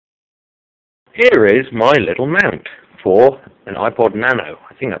Here is my little mount for an Ipod Nano.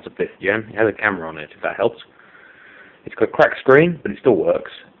 I think that's a 5th gen. It has a camera on it, if that helps. It's got a cracked screen, but it still works.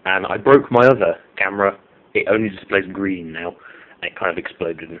 And I broke my other camera. It only displays green now. And it kind of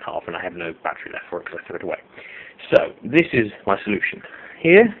exploded in half, and I have no battery left for it because I threw it away. So, this is my solution.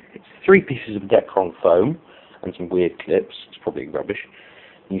 Here, it's 3 pieces of Depron foam and some weird clips. It's probably rubbish.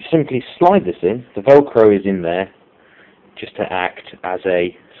 And you simply slide this in. The Velcro is in there just to act as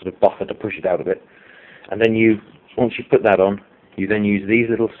a sort of buffer to push it out a bit. And then once you put that on, you then use these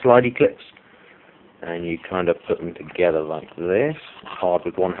little slidey clips. And you kind of put them together like this. Hard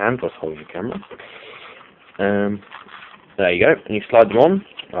with one hand, plus holding the camera. There you go. And you slide them on.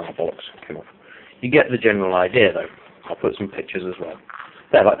 Oh, bollocks. Came off. You get the general idea, though. I'll put some pictures as well.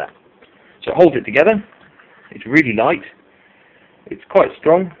 There, like that. So it holds it together. It's really light. It's quite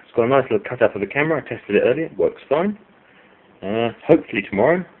strong. It's got a nice little cutout for the camera. I tested it earlier. It works fine. Hopefully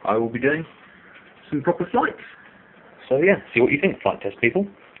tomorrow I will be doing some proper flights. So yeah, see what you think, flight test people.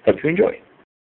 Hope you enjoy.